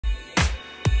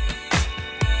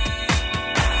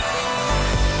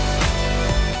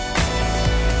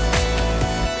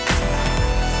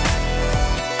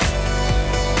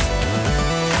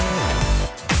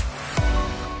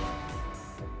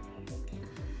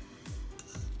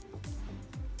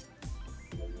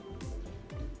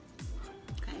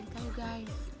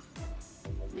guys.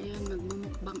 Ayan,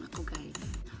 magmumukbang ako guys.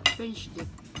 French dip.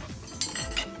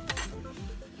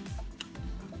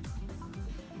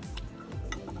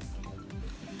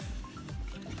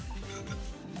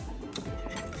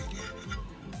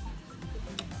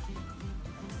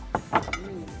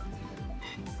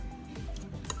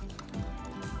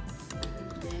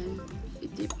 Then,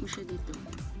 i-dip mo siya dito.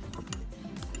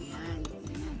 Ayan,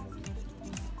 ayan.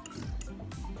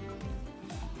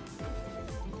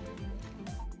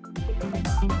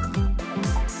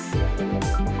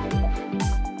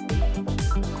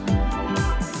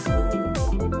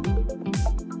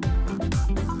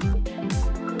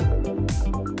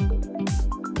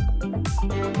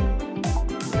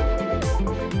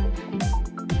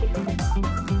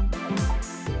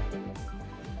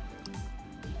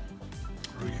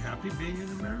 Are you happy being in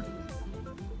America?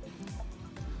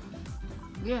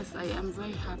 Yes, I am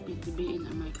very happy to be in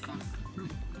America.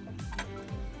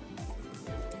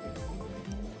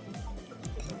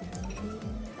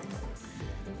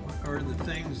 What are the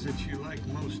things that you like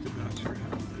most about your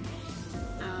husband?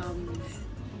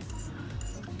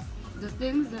 The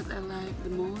things that I like the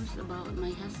most about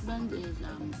my husband is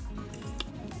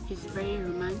he's very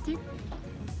romantic,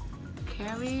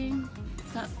 caring,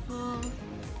 thoughtful,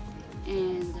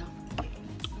 and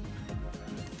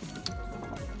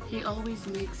he always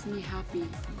makes me happy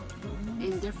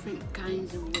in different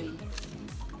kinds of ways.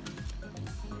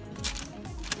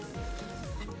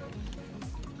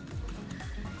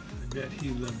 I bet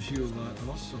he loves you a lot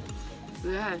also.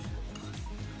 Yes,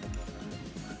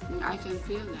 and I can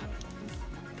feel that.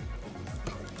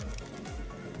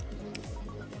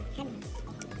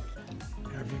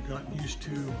 Have you gotten used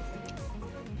to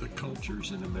the cultures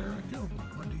in America?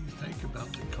 What do you think about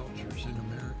the cultures in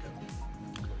America?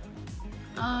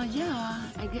 Yeah,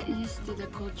 I get used to the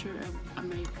culture of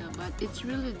America, but it's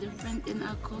really different in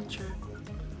our culture.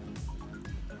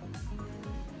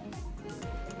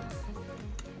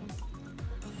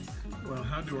 Well,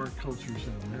 how do our cultures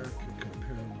in America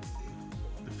compare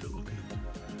with the Philippines?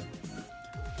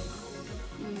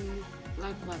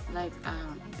 Like what? Like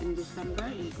in December,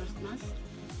 in Christmas?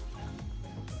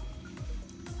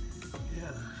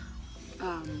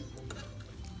 Yeah.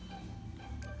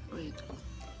 Wait.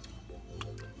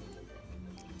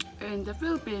 In the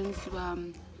Philippines,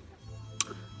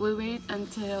 we wait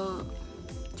until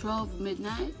 12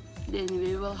 midnight, then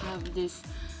we will have this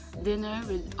dinner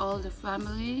with all the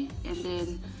family, and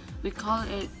then we call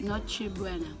it Noche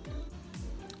Buena.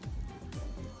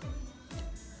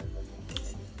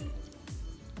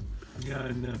 Yeah,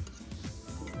 in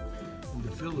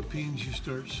the Philippines, you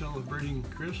start celebrating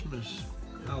Christmas.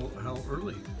 How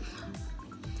early?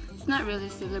 It's not really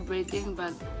celebrating,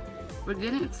 but we're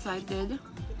getting excited,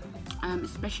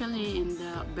 especially in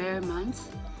the bare months,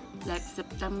 like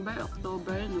September,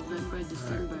 October, November,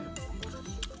 December.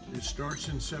 Right. It starts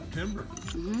in September.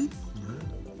 Mm-hmm. Yeah.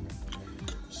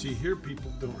 See, here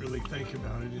people don't really think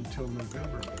about it until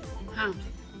November. Huh.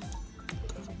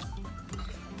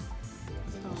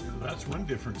 So that's one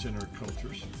difference in our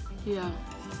cultures. Yeah.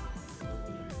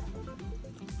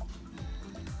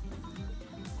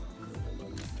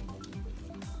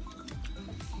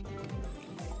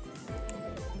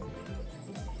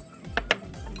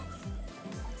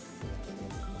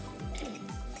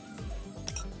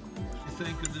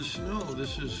 Think of the snow.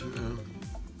 This is,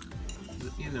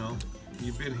 you know,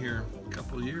 you've been here a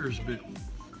couple of years, but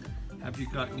have you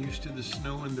gotten used to the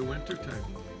snow in the wintertime?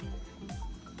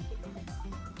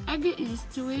 I get used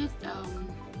to it.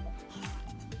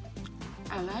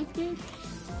 I like it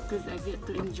because I get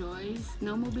to enjoy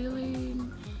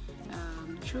snowmobiling,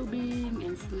 tubing,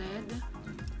 and sled.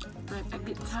 But I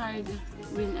get tired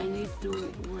when I need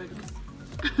to work.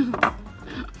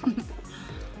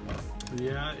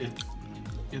 Yeah,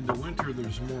 in the winter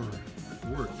there's more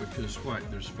work because what?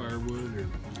 There's firewood or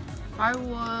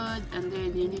firewood, and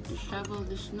then you need to shovel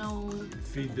the snow,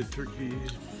 feed the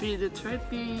turkeys.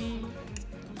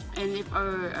 And if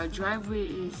our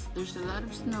driveway there's a lot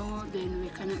of snow, then we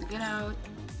cannot get out.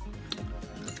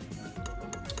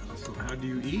 So how do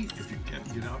you eat if you can't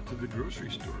get out to the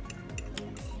grocery store?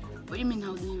 What do you mean,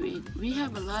 how do you eat? We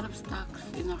have a lot of stocks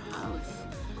in our house.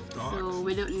 Stocks. So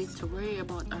we don't need to worry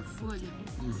about our food.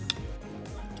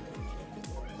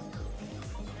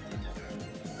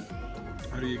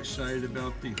 Are you excited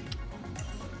about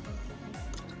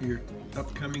your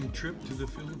upcoming trip to the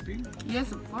Philippines?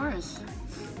 Yes, of course.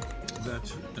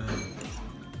 That's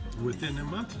within a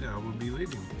month now. We'll be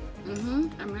leaving.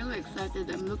 I'm really excited.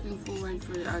 I'm looking forward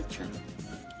for our trip.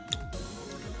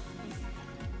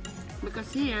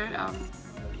 Because here,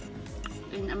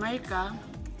 in America,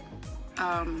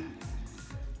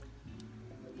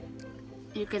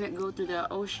 you cannot go to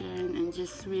the ocean and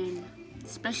just swim,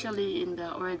 especially in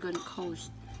the Oregon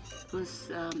coast,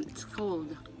 because it's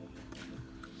cold.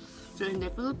 So in the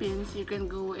Philippines, you can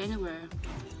go anywhere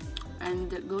and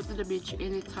go to the beach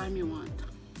anytime you want.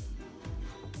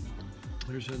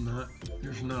 There's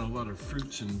not a lot of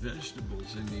fruits and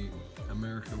vegetables in the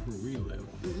America where we live,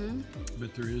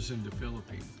 but there is in the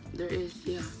Philippines. There is,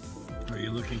 yeah. Are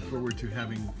you looking forward to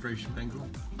having fresh mango?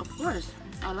 Of course,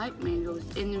 I like mangoes,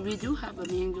 and we do have a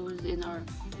mangoes in our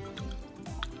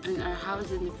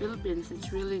house in the Philippines.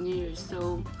 It's really near,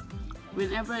 so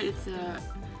whenever it's a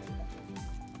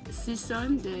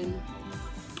season, then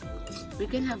we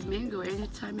can have mango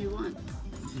anytime you want.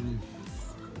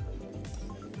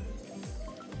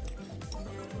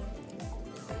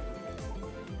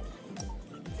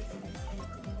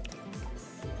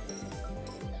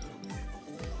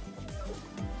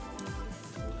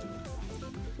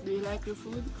 Do you like your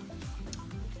food?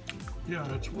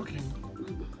 Yeah, it's working.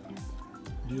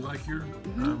 Do you like your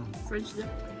French dip?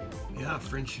 Yeah,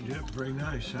 French dip. Very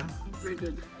nice, huh? Very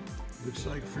good. Looks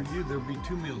like for you there'll be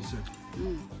 2 meals there.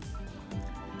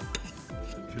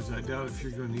 Because I doubt if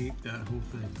you're going to eat that whole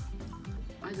thing.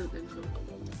 I don't think so.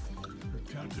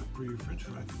 Count it for your French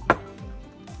fries.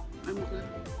 I'm okay.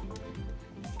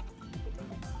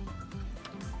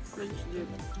 French dip.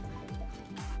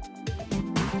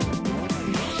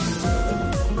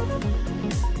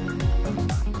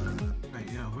 Right,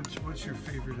 yeah. What's your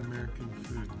favorite American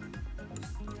food?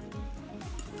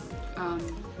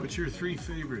 What's your 3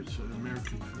 favorites of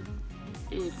American food?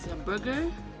 It's a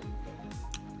burger,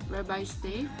 ribeye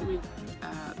steak with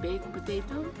baked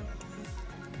potato.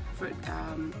 For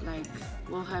like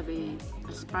we'll have a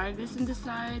asparagus on the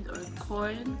side or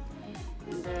corn,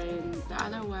 and then the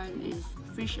other one is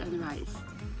fish and rice.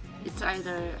 It's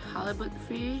either halibut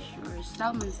fish or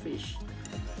salmon fish.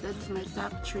 That's my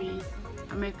top 3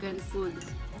 American food.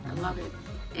 I love it.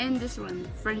 And this one,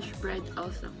 French bread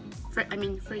also.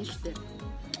 French dip.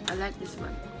 I like this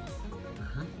one.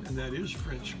 And that is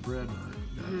French bread on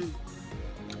it.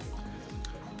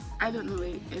 I don't know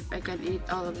if I can eat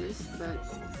all of this, but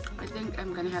I think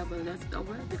I'm gonna have a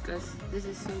leftover because this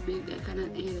is so big I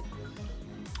cannot eat it.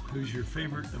 Who's your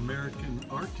favorite American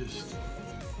artist?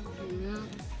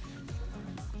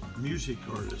 Music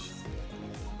artist?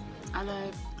 I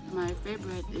like, my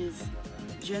favorite is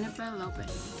Jennifer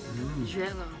Lopez.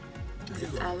 Jello.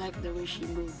 Because I like the way she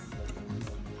moves.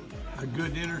 A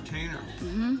good entertainer.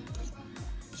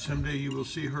 Someday you will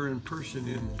see her in person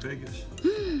in Vegas.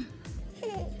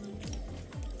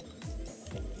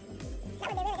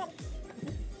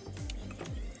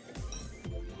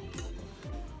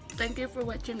 Thank you for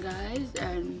watching, guys,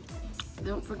 and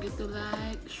don't forget to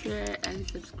like, share, and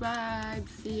subscribe.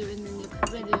 See you in the next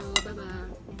video.